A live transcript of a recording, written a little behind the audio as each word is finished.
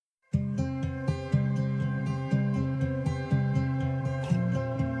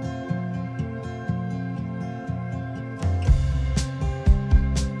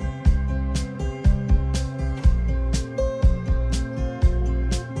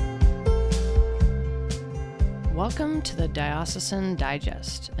Welcome to the Diocesan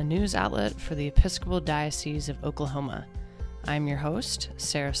Digest, a news outlet for the Episcopal Diocese of Oklahoma. I'm your host,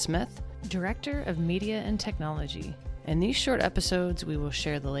 Sarah Smith, Director of Media and Technology. In these short episodes, we will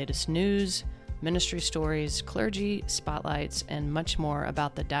share the latest news, ministry stories, clergy, spotlights, and much more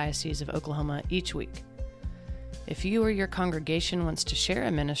about the Diocese of Oklahoma each week. If you or your congregation wants to share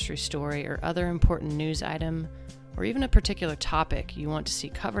a ministry story or other important news item, or even a particular topic you want to see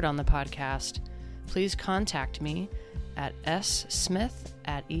covered on the podcast, please contact me at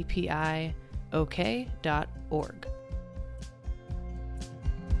smith@epiok.org.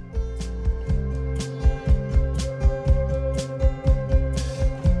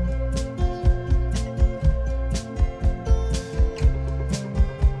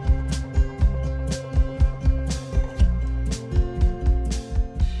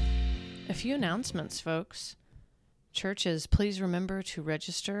 A few announcements, folks. Churches, please remember to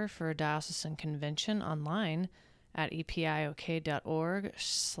register for a diocesan convention online at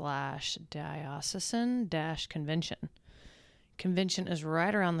epiok.org/diocesan-convention. Convention is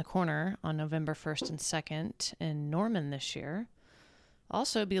right around the corner on November 1st and 2nd in Norman this year.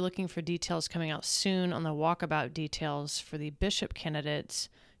 Also, be looking for details coming out soon on the walkabout details for the bishop candidates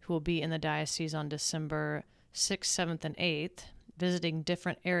who will be in the diocese on December 6th, 7th, and 8th, visiting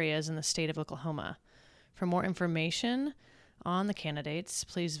different areas in the state of Oklahoma. For more information on the candidates,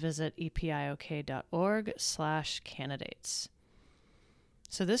 please visit epiok.org/candidates.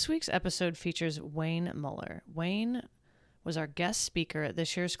 So this week's episode features Wayne Muller. Wayne was our guest speaker at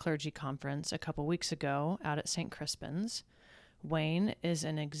this year's clergy conference a couple weeks ago out at St. Crispin's. Wayne is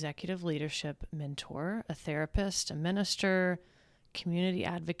an executive leadership mentor, a therapist, a minister, community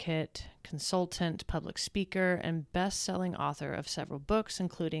advocate, consultant, public speaker, and best-selling author of several books,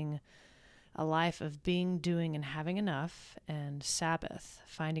 including A Life of Being, Doing, and Having Enough, and Sabbath,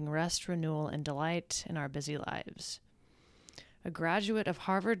 Finding Rest, Renewal, and Delight in Our Busy Lives. A graduate of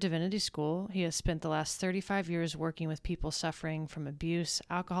Harvard Divinity School, he has spent the last 35 years working with people suffering from abuse,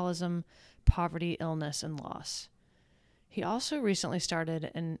 alcoholism, poverty, illness, and loss. He also recently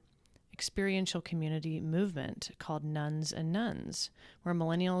started an experiential community movement called Nones and Nuns, where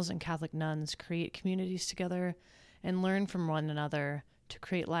Millennials and Catholic nuns create communities together and learn from one another to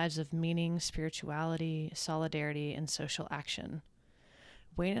create lives of meaning, spirituality, solidarity, and social action.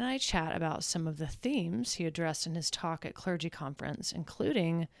 Wayne and I chat about some of the themes he addressed in his talk at clergy conference,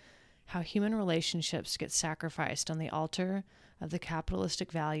 including how human relationships get sacrificed on the altar of the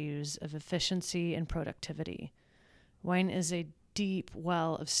capitalistic values of efficiency and productivity. Wayne is a deep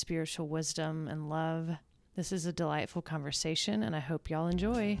well of spiritual wisdom and love. This is a delightful conversation, and I hope y'all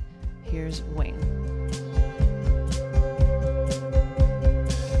enjoy. Here's Wayne.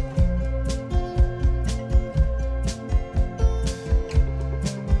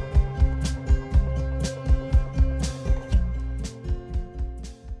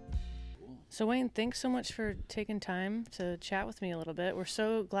 So Wayne, thanks so much for taking time to chat with me a little bit. We're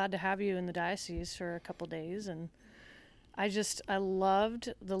so glad to have you in the diocese for a couple days, and I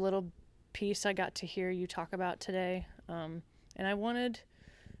loved the little piece I got to hear you talk about today. And I wanted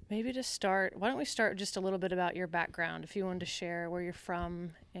maybe to start, why don't we start just a little bit about your background, if you wanted to share where you're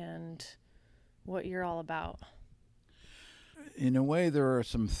from and what you're all about. In a way, there are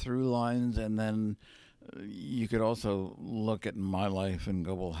some through lines, and then you could also look at my life and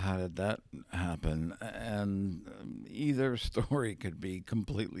go, well, how did that happen? And either story could be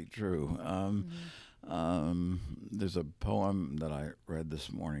completely true. There's a poem that I read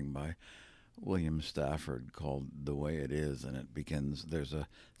this morning by William Stafford called The Way It Is, and it begins, there's a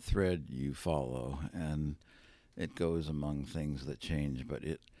thread you follow, and it goes among things that change, but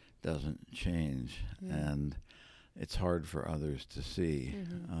it doesn't change, and it's hard for others to see.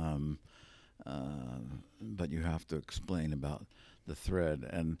 But you have to explain about the thread,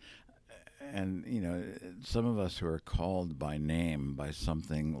 and you know, some of us who are called by name by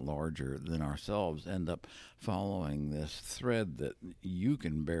something larger than ourselves end up following this thread that you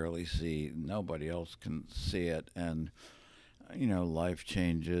can barely see, nobody else can see it, and you know, life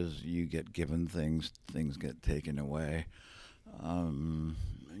changes, you get given things get taken away,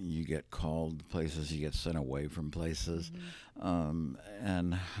 you get called places, you get sent away from places,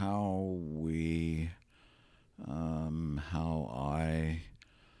 and how I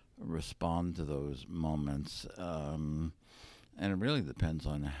respond to those moments, and it really depends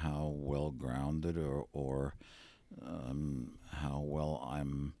on how well grounded or how well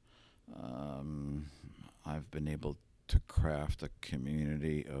I've been able to craft a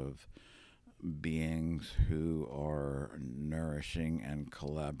community of beings who are nourishing and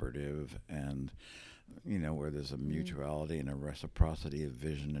collaborative and where there's a mutuality and a reciprocity of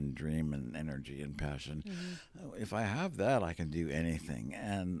vision and dream and energy and passion. If I have that, I can do anything.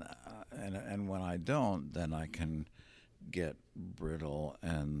 And when I don't, then I can get brittle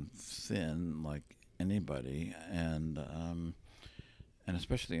and thin like anybody. And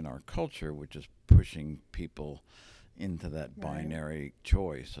especially in our culture, which is pushing people into that binary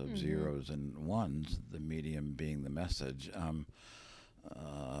choice of zeros and ones, the medium being the message,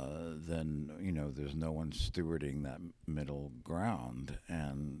 then there's no one stewarding that middle ground,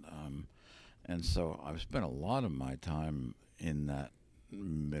 and so I've spent a lot of my time in that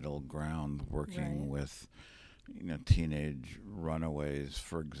middle ground, working with teenage runaways,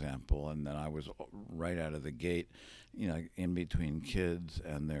 for example, and then I was right out of the gate, in between kids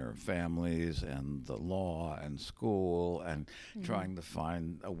and their families and the law and school, and trying to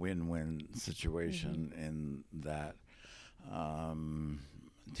find a win-win situation in that.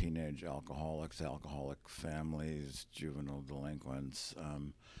 Teenage alcoholics, alcoholic families, juvenile delinquents.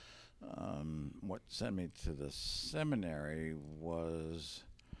 What sent me to the seminary was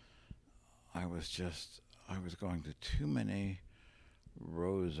I was going to too many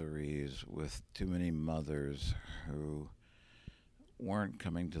rosaries with too many mothers who weren't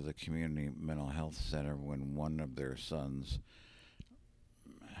coming to the community mental health center when one of their sons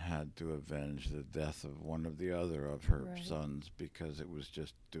had to avenge the death of one of the other of her sons, because it was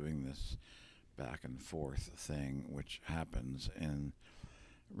just doing this back and forth thing, which happens in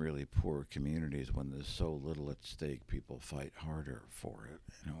really poor communities when there's so little at stake. People fight harder for it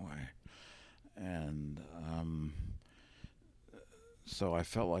in a way. And so I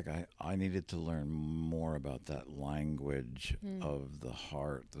felt like I needed to learn more about that language of the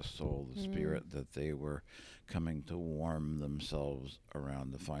heart, the soul, the spirit, that they were coming to warm themselves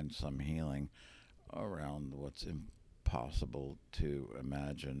around, to find some healing around what's impossible to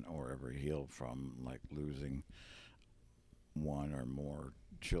imagine or ever heal from, like losing one or more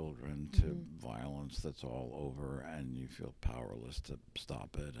children to violence that's all over, and you feel powerless to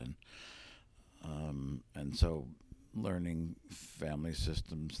stop it. And so learning family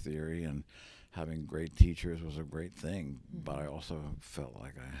systems theory and having great teachers was a great thing, but I also felt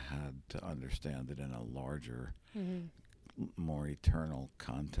like I had to understand it in a larger, more eternal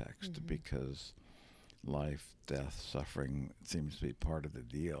context, because life, death, suffering seems to be part of the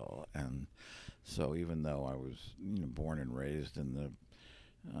deal. And so even though I was born and raised in the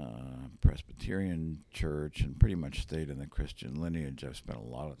Presbyterian church and pretty much stayed in the Christian lineage, I've spent a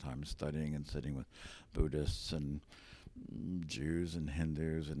lot of time studying and sitting with Buddhists and Jews and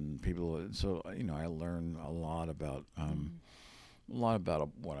Hindus and people. So I learned a lot about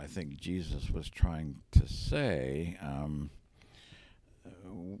what I think Jesus was trying to say.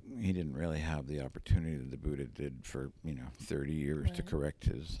 He didn't really have the opportunity that the Buddha did for 30 years to correct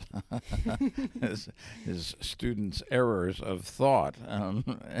his his students' errors of thought,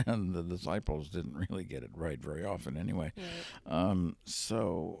 and the disciples didn't really get it right very often anyway.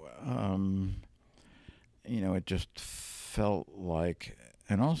 It just felt like.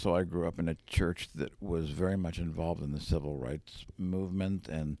 And also, I grew up in a church that was very much involved in the civil rights movement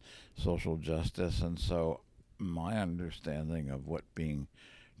and social justice, and so my understanding of what being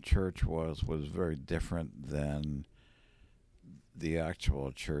church was very different than the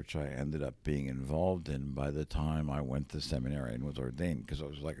actual church I ended up being involved in by the time I went to seminary and was ordained, because it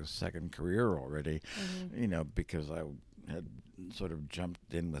was like a second career already, because I had sort of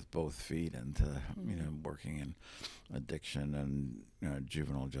jumped in with both feet into working in addiction and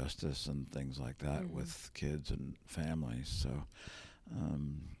juvenile justice and things like that with kids and families.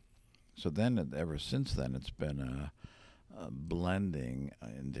 So then, ever since then, it's been a blending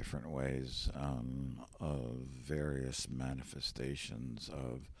in different ways of various manifestations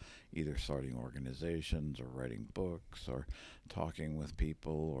of either starting organizations or writing books or talking with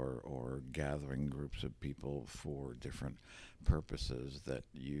people or gathering groups of people for different purposes that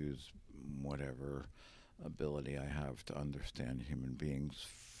use whatever ability I have to understand human beings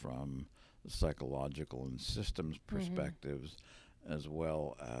from the psychological and systems perspectives, as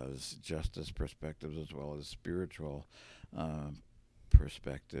well as justice perspectives, as well as spiritual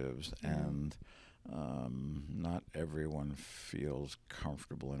perspectives. And not everyone feels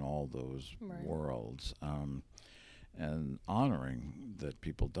comfortable in all those worlds. And honoring that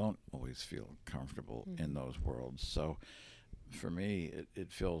people don't always feel comfortable in those worlds. So for me,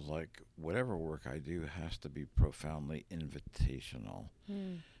 it feels like whatever work I do has to be profoundly invitational,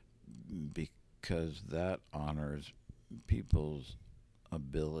 because that honors people's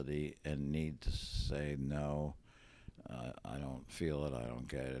ability and need to say no. I don't feel it, I don't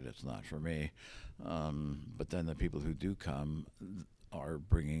get it, it's not for me. But then the people who do come are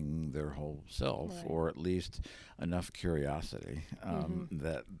bringing their whole self, Right. or at least enough curiosity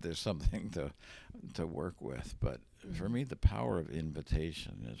that there's something to work with. But for me, the power of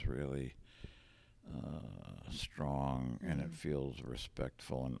invitation is really strong, and it feels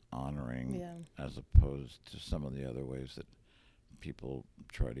respectful and honoring, Yeah. as opposed to some of the other ways that people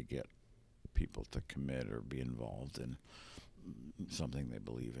try to get people to commit or be involved in something they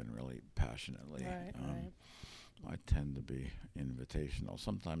believe in really passionately. Right. I tend to be invitational.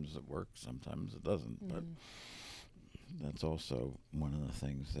 Sometimes it works, sometimes it doesn't. But that's also one of the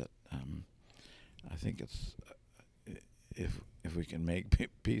things that I think it's if we can make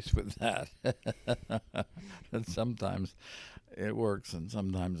peace with that, that sometimes it works and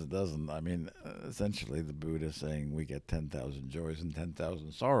sometimes it doesn't. I mean, essentially, the Buddha saying we get 10,000 joys and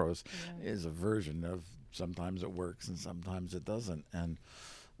 10,000 sorrows is a version of sometimes it works and sometimes it doesn't. And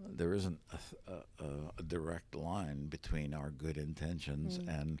there isn't a direct line between our good intentions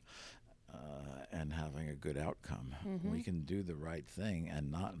and having a good outcome. We can do the right thing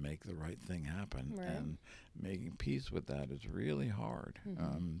and not make the right thing happen. Right. And making peace with that is really hard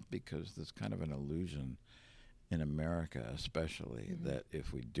because there's kind of an illusion in America especially that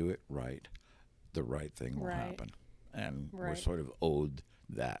if we do it right, the right thing will happen. And we're sort of owed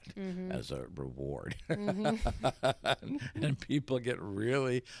that as a reward. And people get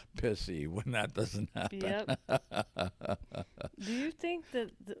really pissy when that doesn't happen. Yep. Do you think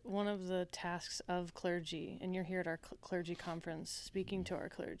that one of the tasks of clergy, and you're here at our clergy conference speaking to our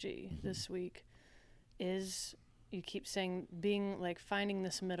clergy this week, is, you keep saying, being like finding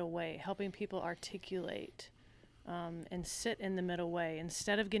this middle way, helping people articulate and sit in the middle way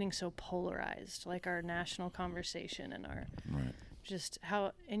instead of getting so polarized, like our national conversation and our just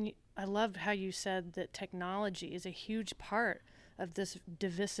how, and I loved how you said that technology is a huge part of this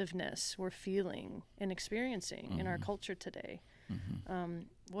divisiveness we're feeling and experiencing in our culture today.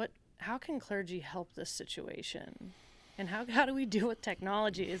 How can clergy help this situation? And how do we deal with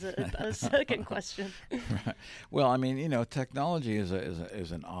technology is a second question. Right. Well, I mean, technology is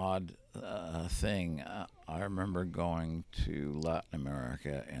an odd thing. I remember going to Latin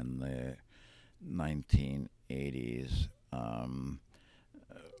America in the 1980s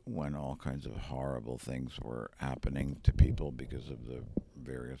when all kinds of horrible things were happening to people because of the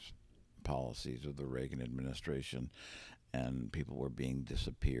various policies of the Reagan administration, and people were being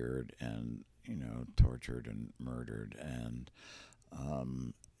disappeared and tortured and murdered, and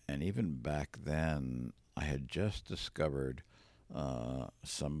even back then I had just discovered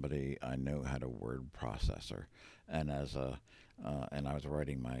somebody I knew had a word processor, and and I was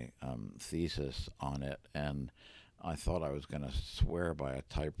writing my thesis on it, and I thought I was going to swear by a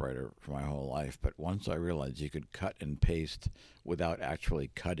typewriter for my whole life, but once I realized you could cut and paste without actually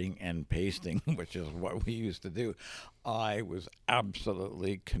cutting and pasting, which is what we used to do, I was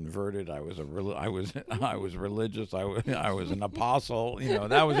absolutely converted. I was religious. I was an apostle.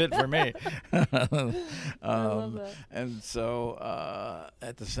 That was it for me. I love that. And so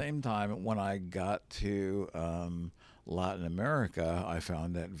at the same time, when I got to Latin America, I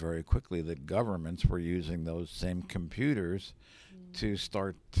found that very quickly that governments were using those same computers to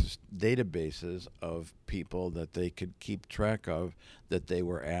start databases of people that they could keep track of, that they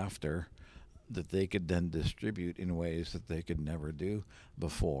were after, that they could then distribute in ways that they could never do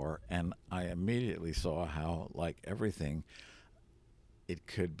before. And I immediately saw how, like everything, it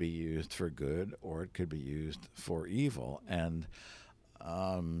could be used for good or it could be used for evil. And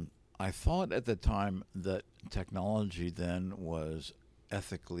I thought at the time that technology then was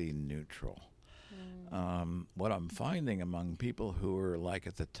ethically neutral. What I'm finding among people who are like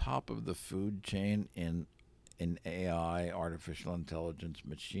at the top of the food chain in AI, artificial intelligence,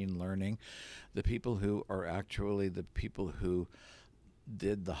 machine learning, the people who are actually the people who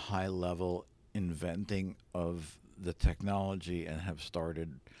did the high level inventing of the technology and have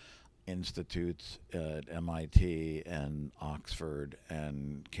started institutes at MIT and Oxford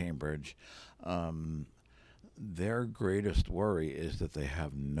and Cambridge, their greatest worry is that they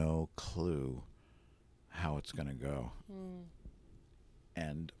have no clue how it's going to go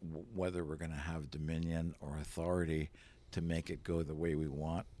and whether we're going to have dominion or authority to make it go the way we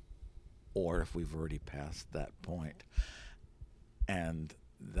want, or if we've already passed that point. And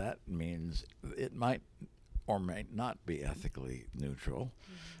that means it might or might not be ethically neutral.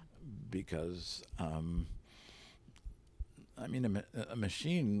 Because, a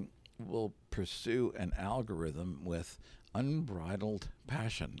machine will pursue an algorithm with unbridled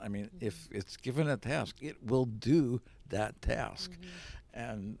passion. I mean, if it's given a task, it will do that task.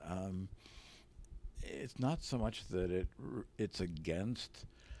 And it's not so much that it's against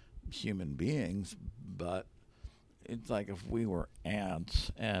human beings, but it's like if we were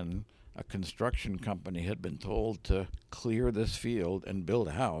ants and a construction company had been told to clear this field and build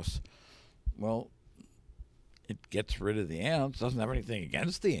a house. Well, it gets rid of the ants, doesn't have anything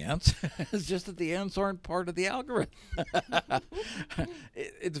against the ants. It's just that the ants aren't part of the algorithm.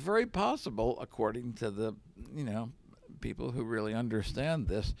 It's very possible, according to the, people who really understand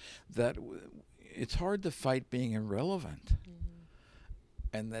this, that it's hard to fight being irrelevant.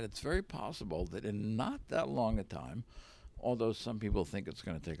 And that it's very possible that in not that long a time, although some people think it's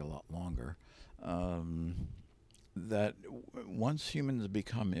going to take a lot longer, that once humans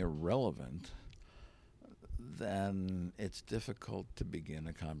become irrelevant, then it's difficult to begin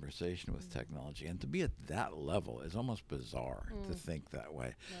a conversation with technology. And to be at that level is almost bizarre to think that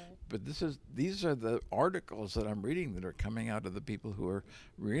way. Right. But these are the articles that I'm reading that are coming out of the people who are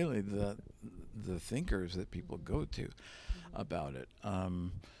really the thinkers that people go to about it.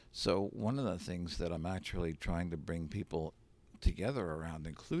 So one of the things that I'm actually trying to bring people together around,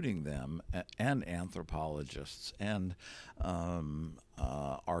 including them and anthropologists and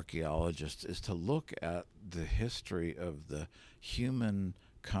archaeologists, is to look at the history of the human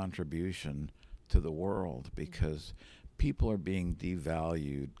contribution to the world, because people are being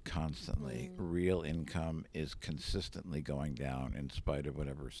devalued constantly. Real income is consistently going down in spite of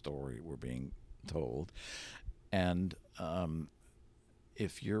whatever story we're being told. And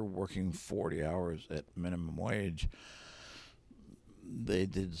if you're working 40 hours at minimum wage, they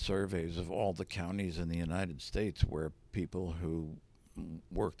did surveys of all the counties in the United States where people who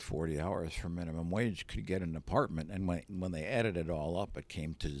worked 40 hours for minimum wage could get an apartment, and when they added it all up, it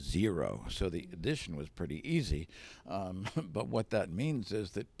came to zero. So the addition was pretty easy, but what that means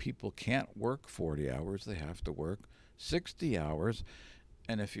is that people can't work 40 hours. They have to work 60 hours,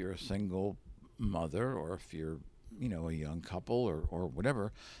 and if you're a single mother, or if you're a young couple or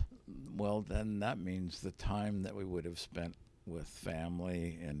whatever, well, then that means the time that we would have spent with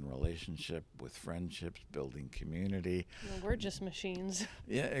family and relationship, with friendships, building community. Well, we're just machines.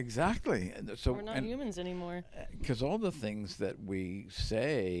 Yeah, exactly. So we're not humans anymore. Because all the things that we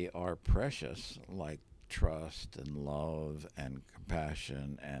say are precious, like trust and love and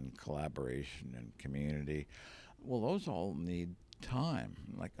compassion and collaboration and community, well, those all need time,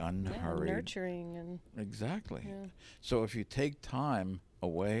 like unhurried. Nurturing and... Exactly. Yeah. So if you take time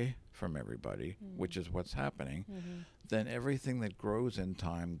away from everybody, which is what's happening, then everything that grows in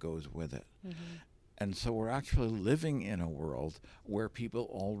time goes with it. And so we're actually living in a world where people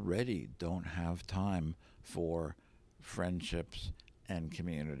already don't have time for friendships and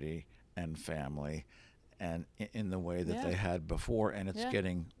community and family and in the way that they had before, and it's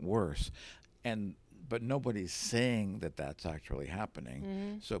getting worse. But nobody's saying that that's actually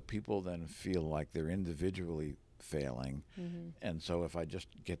happening. So people then feel like they're individually failing. And so if I just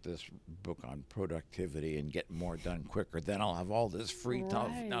get this book on productivity and get more done quicker, then I'll have all this free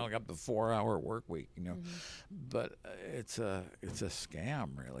time. Now I got the 4-hour work week, But it's a scam,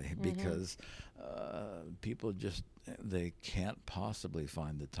 really, because people they can't possibly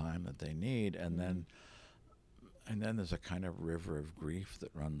find the time that they need, and then there's a kind of river of grief that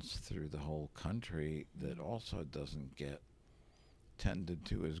runs through the whole country that also doesn't get tended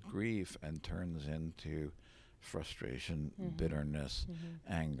to as grief and turns into frustration, bitterness,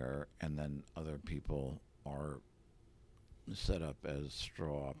 anger, and then other people are set up as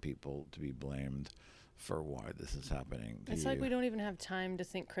straw people to be blamed for why this is happening to It's you. like we don't even have time to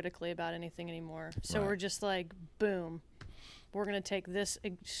think critically about anything anymore. So we're just like, boom, we're going to take this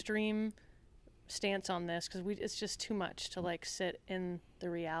extreme stance on this because it's just too much to like sit in the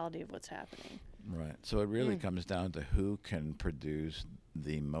reality of what's happening. Right. So it really comes down to who can produce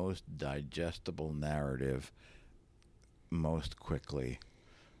the most digestible narrative most quickly,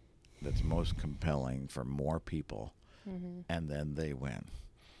 that's most compelling for more people, and then they win.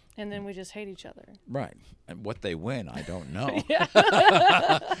 And then we just hate each other. Right. And what they win, I don't know. Yeah.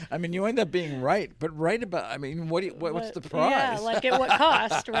 I mean, you end up being right, but right about, I mean, what's the prize? Yeah, like at what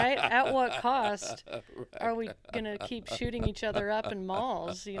cost, right? At what cost are we going to keep shooting each other up in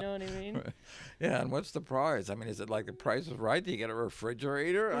malls? You know what I mean? Right. Yeah, and what's the prize? I mean, is it like The Price is Right? Do you get a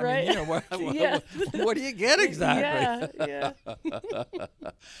refrigerator? I Right. mean, what do you get exactly? Yeah.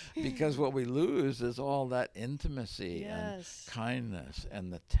 Because what we lose is all that intimacy and kindness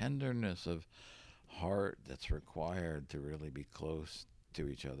and the tenderness of heart that's required to really be close to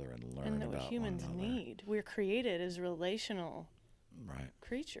each other and learn and that about what humans one another. need. We're created as relational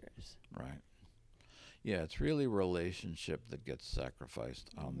creatures. Right. Yeah, it's really relationship that gets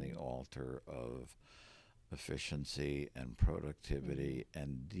sacrificed on the altar of efficiency and productivity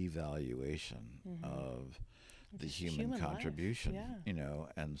and devaluation of the human contribution. Life.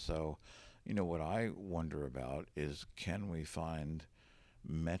 And so what I wonder about is, can we find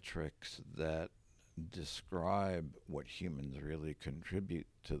metrics that describe what humans really contribute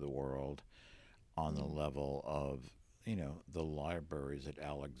to the world on the level of, the libraries at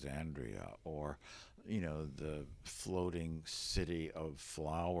Alexandria, or, the floating city of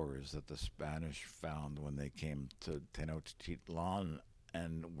flowers that the Spanish found when they came to Tenochtitlan,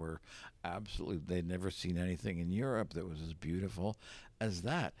 and were absolutely, they'd never seen anything in Europe that was as beautiful as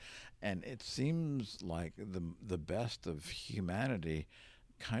that. And it seems like the best of humanity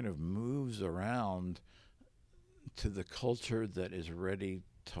kind of moves around to the culture that is ready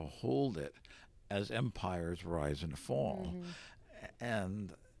to hold it as empires rise and fall.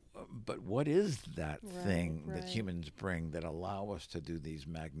 And but what is that thing that humans bring that allow us to do these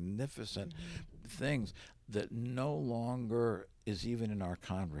magnificent things that no longer is even in our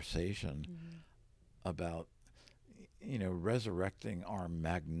conversation about, resurrecting our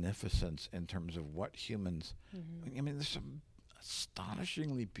magnificence in terms of what humans, I mean, there's some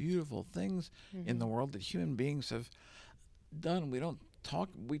astonishingly beautiful things in the world that human beings have done.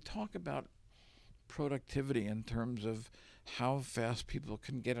 We talk about productivity in terms of how fast people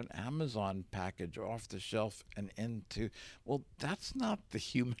can get an Amazon package off the shelf and into, well, that's not the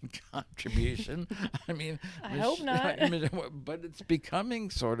human contribution. I mean, I hope not. But it's becoming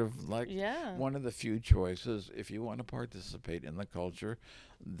sort of like one of the few choices. If you want to participate in the culture,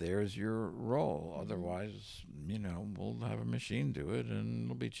 there's your role. Otherwise, we'll have a machine do it, and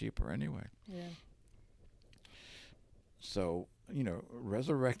it'll be cheaper anyway. Yeah. So,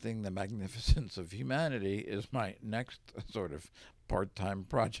 resurrecting the magnificence of humanity is my next sort of part-time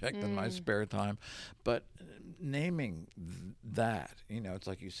project in my spare time. But naming that, it's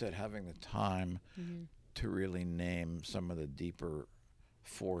like you said, having the time to really name some of the deeper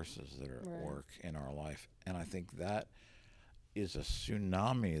forces that are at work in our life. And I think that is a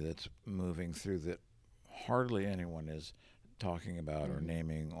tsunami that's moving through that hardly anyone is talking about or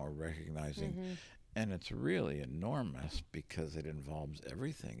naming or recognizing. And it's really enormous because it involves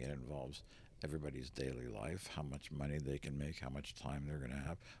everything. It involves everybody's daily life, how much money they can make, how much time they're going to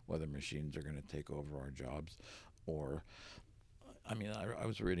have, whether machines are going to take over our jobs. Or, I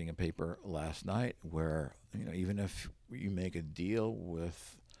was reading a paper last night where, even if you make a deal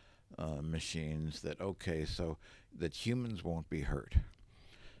with machines that, so that humans won't be hurt.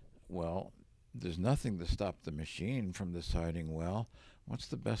 Well, there's nothing to stop the machine from deciding, what's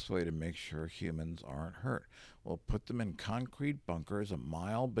the best way to make sure humans aren't hurt? Well, put them in concrete bunkers a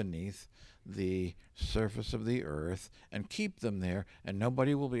mile beneath the surface of the earth and keep them there, and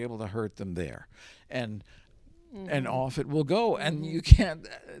nobody will be able to hurt them there. And off it will go. And you can't.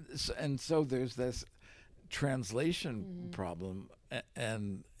 And so there's this translation problem.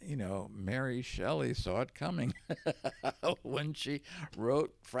 And, Mary Shelley saw it coming when she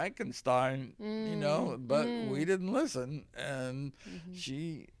wrote Frankenstein, but we didn't listen. And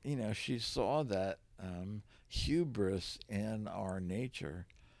she saw that hubris in our nature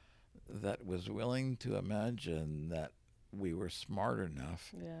that was willing to imagine that we were smart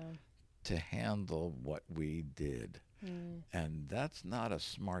enough to handle what we did. And that's not a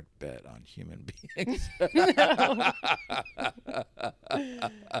smart bet on human beings. No.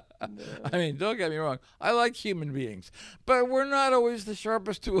 I mean, don't get me wrong. I like human beings, but we're not always the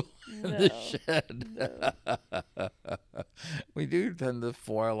sharpest tool in the shed. No. We do tend to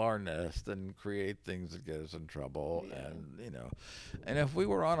foil our nest and create things that get us in trouble. And, and if we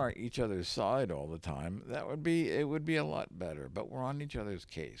were on each other's side all the time, it would be a lot better. But we're on each other's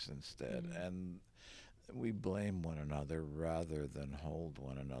case instead. And we blame one another rather than hold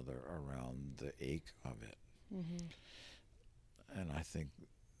one another around the ache of it. And I think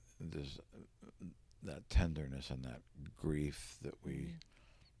there's that tenderness and that grief that we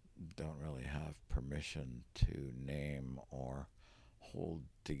don't really have permission to name or hold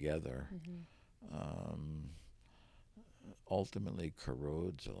together. Ultimately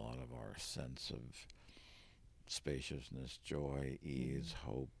corrodes a lot of our sense of spaciousness, joy, ease,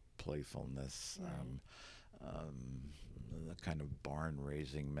 hope, playfulness, the kind of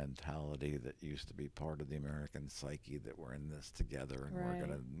barn-raising mentality that used to be part of the American psyche, that we're in this together and we're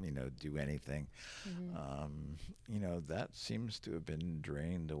going to, do anything. That seems to have been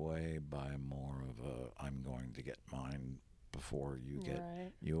drained away by more of a, I'm going to get mine before you get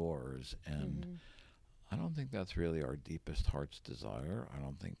yours. And I don't think that's really our deepest heart's desire. I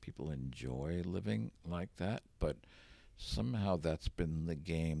don't think people enjoy living like that, but somehow that's been the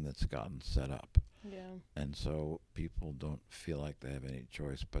game that's gotten set up. And so people don't feel like they have any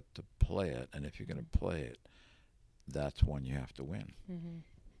choice but to play it. And if you're going to play it, that's when you have to win.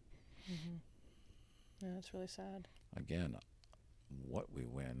 Yeah, that's really sad. Again, what we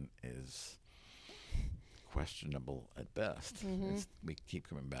win is questionable at best. We keep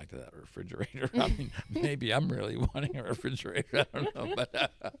coming back to that refrigerator. I mean, maybe I'm really wanting a refrigerator. I don't know,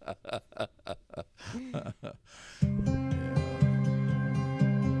 but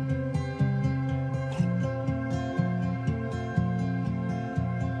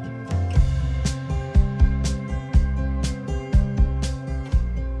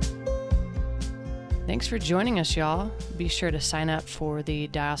Thanks for joining us, y'all. Be sure to sign up for the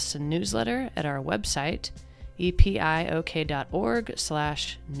diocesan newsletter at our website,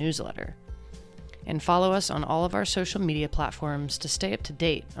 epiok.org/newsletter. And follow us on all of our social media platforms to stay up to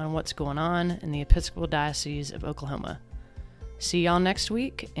date on what's going on in the Episcopal Diocese of Oklahoma. See y'all next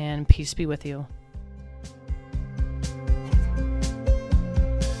week, and peace be with you.